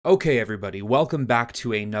Okay everybody, welcome back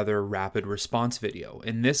to another rapid response video,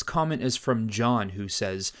 and this comment is from John, who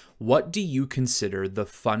says, "What do you consider the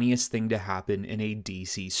funniest thing to happen in a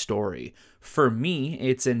DC story?" For me,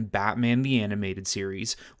 it's in Batman the Animated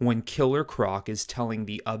Series, when Killer Croc is telling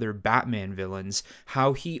the other Batman villains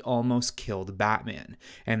how he almost killed Batman,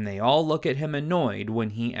 and they all look at him annoyed when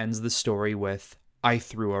he ends the story with, "I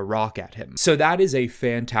threw a rock at him." So that is a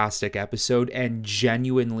fantastic episode and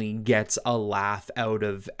genuinely gets a laugh out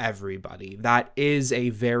of everybody. That is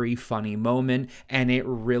a very funny moment, and it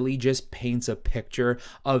really just paints a picture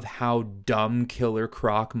of how dumb Killer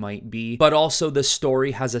Croc might be. But also the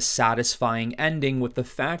story has a satisfying ending with the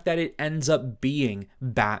fact that it ends up being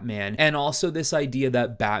Batman, and also this idea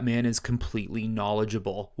that Batman is completely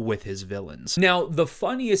knowledgeable with his villains. Now, the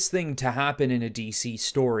funniest thing to happen in a DC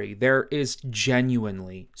story, there is genuinely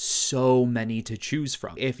so many to choose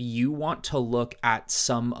from. If you want to look at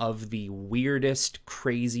some of the weirdest,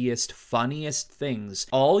 craziest, funniest things,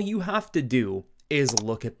 all you have to do is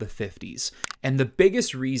look at the 50s. And the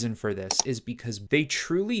biggest reason for this is because they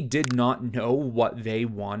truly did not know what they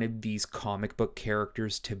wanted these comic book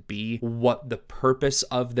characters to be, what the purpose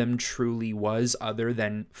of them truly was other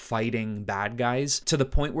than fighting bad guys, to the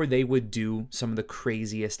point where they would do some of the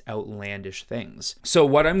craziest, outlandish things. So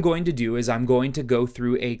what I'm going to do is I'm going to go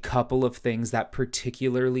through a couple of things that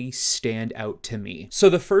particularly stand out to me. So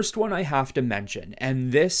the first one I have to mention,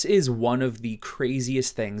 and this is one of the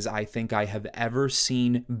craziest things I think I have ever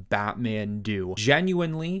seen Batman do.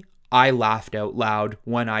 Genuinely, I laughed out loud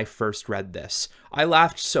when I first read this. I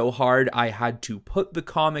laughed so hard I had to put the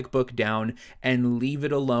comic book down and leave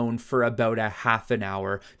it alone for about a half an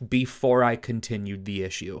hour before I continued the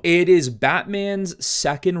issue. It is Batman's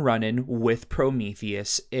second run-in with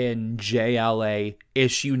Prometheus in JLA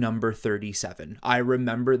issue number 37. I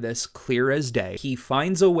remember this clear as day. He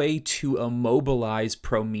finds a way to immobilize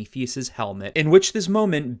Prometheus's helmet, in which this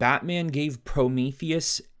moment Batman gave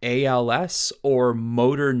Prometheus ALS, or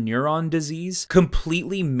motor neuron disease,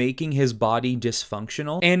 completely making his body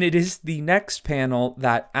dysfunctional. And it is the next panel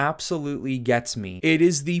that absolutely gets me. It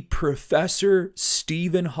is the Professor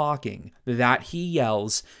Stephen Hawking that he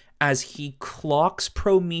yells as he clocks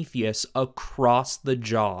Prometheus across the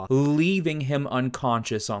jaw, leaving him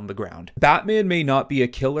unconscious on the ground. Batman may not be a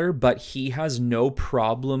killer, but he has no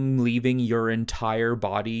problem leaving your entire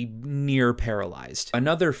body near paralyzed.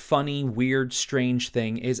 Another funny, weird, strange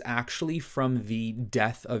thing is actually from the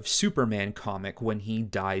Death of Superman comic when he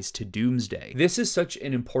dies to Doomsday. This is such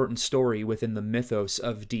an important story within the mythos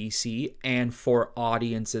of DC and for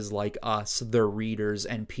audiences like us, the readers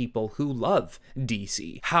and people who love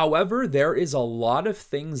DC. However, there is a lot of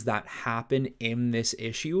things that happen in this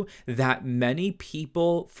issue that many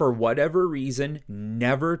people, for whatever reason,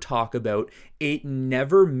 never talk about. It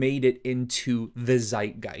never made it into the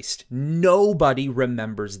zeitgeist. Nobody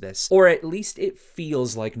remembers this, or at least it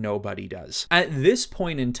feels like nobody does. At this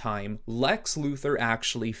point in time, Lex Luthor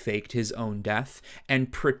actually faked his own death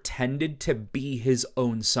and pretended to be his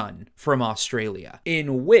own son from Australia,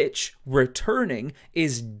 in which returning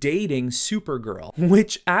is dating Supergirl,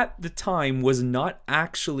 which at the time was not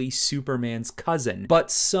actually Superman's cousin,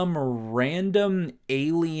 but some random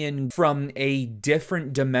alien from a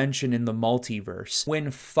different dimension in the multiverse. When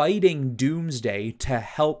fighting Doomsday to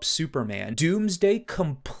help Superman, Doomsday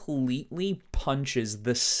completely punches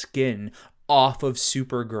the skin off of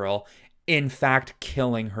Supergirl, in fact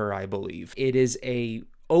killing her, I believe. It is a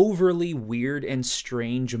overly weird and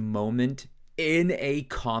strange moment in a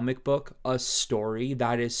comic book, a story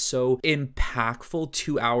that is so impactful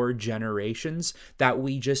to our generations that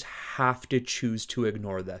we just have to choose to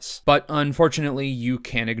ignore this. But unfortunately, you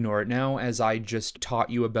can't ignore it now, as I just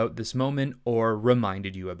taught you about this moment or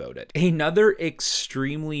reminded you about it. Another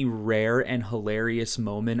extremely rare and hilarious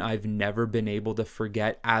moment I've never been able to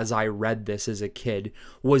forget as I read this as a kid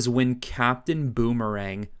was when Captain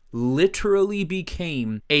Boomerang literally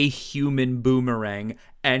became a human boomerang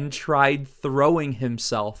and tried throwing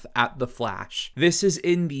himself at the Flash. This is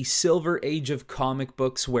in the Silver Age of comic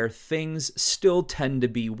books where things still tend to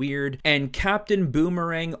be weird, and Captain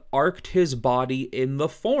Boomerang arced his body in the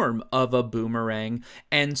form of a boomerang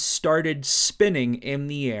and started spinning in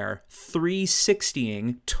the air,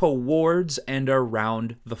 360ing towards and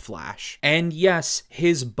around the Flash. And yes,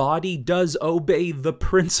 his body does obey the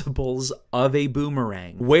principles of a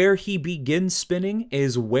boomerang. Where he begins spinning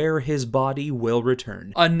is where his body will return.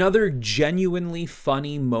 Another genuinely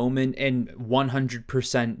funny moment, and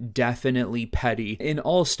 100% definitely petty, in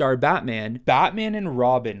All-Star Batman, Batman and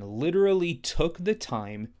Robin literally took the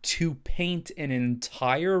time to paint an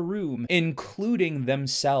entire room, including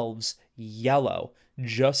themselves, yellow,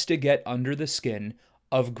 just to get under the skin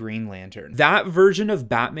of Green Lantern. That version of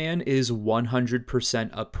Batman is 100%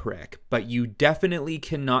 a prick, but you definitely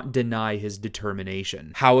cannot deny his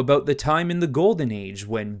determination. How about the time in the Golden Age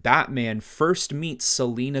when Batman first meets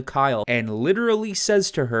Selina Kyle and literally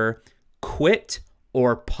says to her, "Quit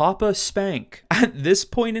or Papa Spank." At this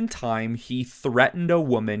point in time, he threatened a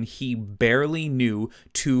woman he barely knew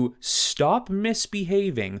to stop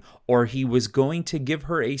misbehaving or he was going to give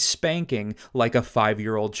her a spanking like a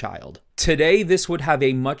 5-year-old child. Today, this would have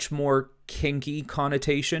a much more kinky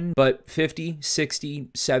connotation, but 50, 60,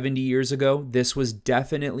 70 years ago, this was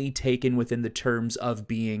definitely taken within the terms of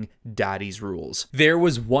being daddy's rules. There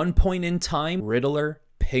was one point in time, Riddler,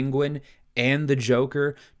 Penguin, and the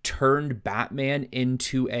Joker turned Batman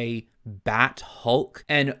into a Bat Hulk,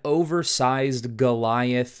 an oversized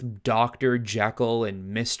Goliath, Dr. Jekyll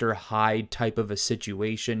and Mr. Hyde type of a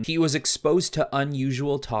situation. He was exposed to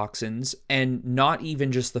unusual toxins, and not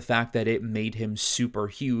even just the fact that it made him super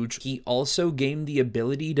huge, he also gained the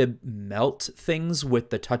ability to melt things with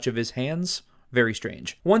the touch of his hands. Very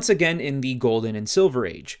strange. Once again, in the Golden and Silver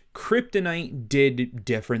Age, Kryptonite did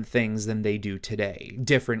different things than they do today.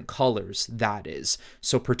 Different colors, that is.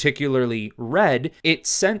 So particularly red, it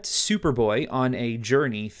sent Superboy on a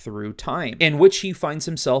journey through time, in which he finds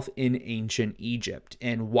himself in ancient Egypt.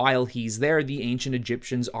 And while he's there, the ancient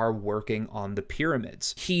Egyptians are working on the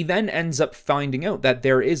pyramids. He then ends up finding out that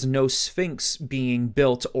there is no Sphinx being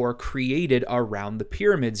built or created around the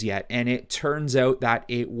pyramids yet, and it turns out that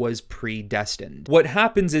it was predestined. What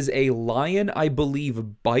happens is a lion, I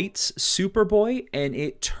believe, bites Superboy, and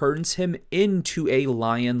it turns him into a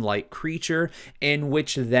lion-like creature, in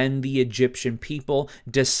which then the Egyptian people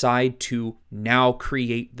decide to now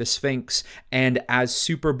create the Sphinx. And as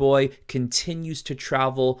Superboy continues to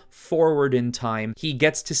travel forward in time, he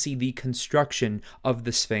gets to see the construction of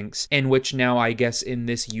the Sphinx, in which now, I guess in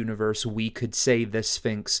this universe, we could say the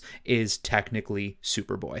Sphinx is technically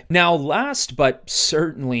Superboy. Now, last but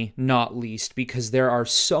certainly not least, because there are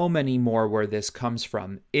so many more where this comes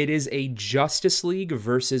from, it is a Justice League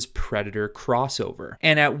versus Predator crossover.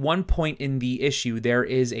 And at one point in the issue, there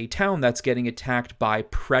is a town that's getting attacked by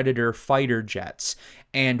Predator fighter jets.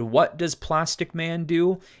 And what does Plastic Man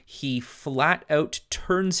do? He flat out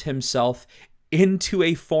turns himself into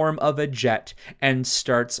a form of a jet and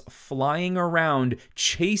starts flying around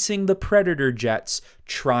chasing the Predator jets,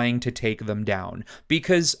 trying to take them down.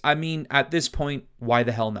 Because, I mean, at this point, why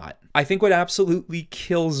the hell not? I think what absolutely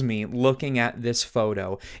kills me looking at this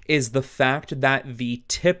photo is the fact that the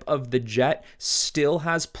tip of the jet still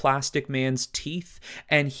has Plastic Man's teeth,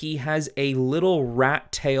 and he has a little rat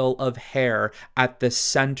tail of hair at the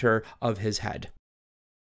center of his head.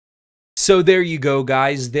 So there you go,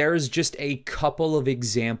 guys. There's just a couple of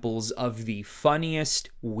examples of the funniest,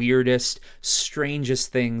 weirdest,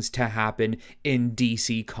 strangest things to happen in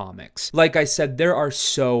DC Comics. Like I said, there are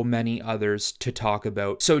so many others to talk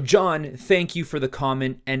about. So John, thank you for the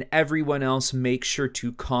comment, and everyone else, make sure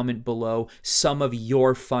to comment below some of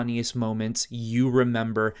your funniest moments you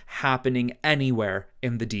remember happening anywhere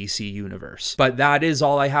in the DC universe. But that is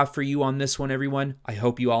all I have for you on this one, everyone. I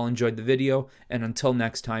hope you all enjoyed the video, and until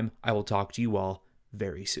next time, I will talk to you all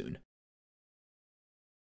very soon.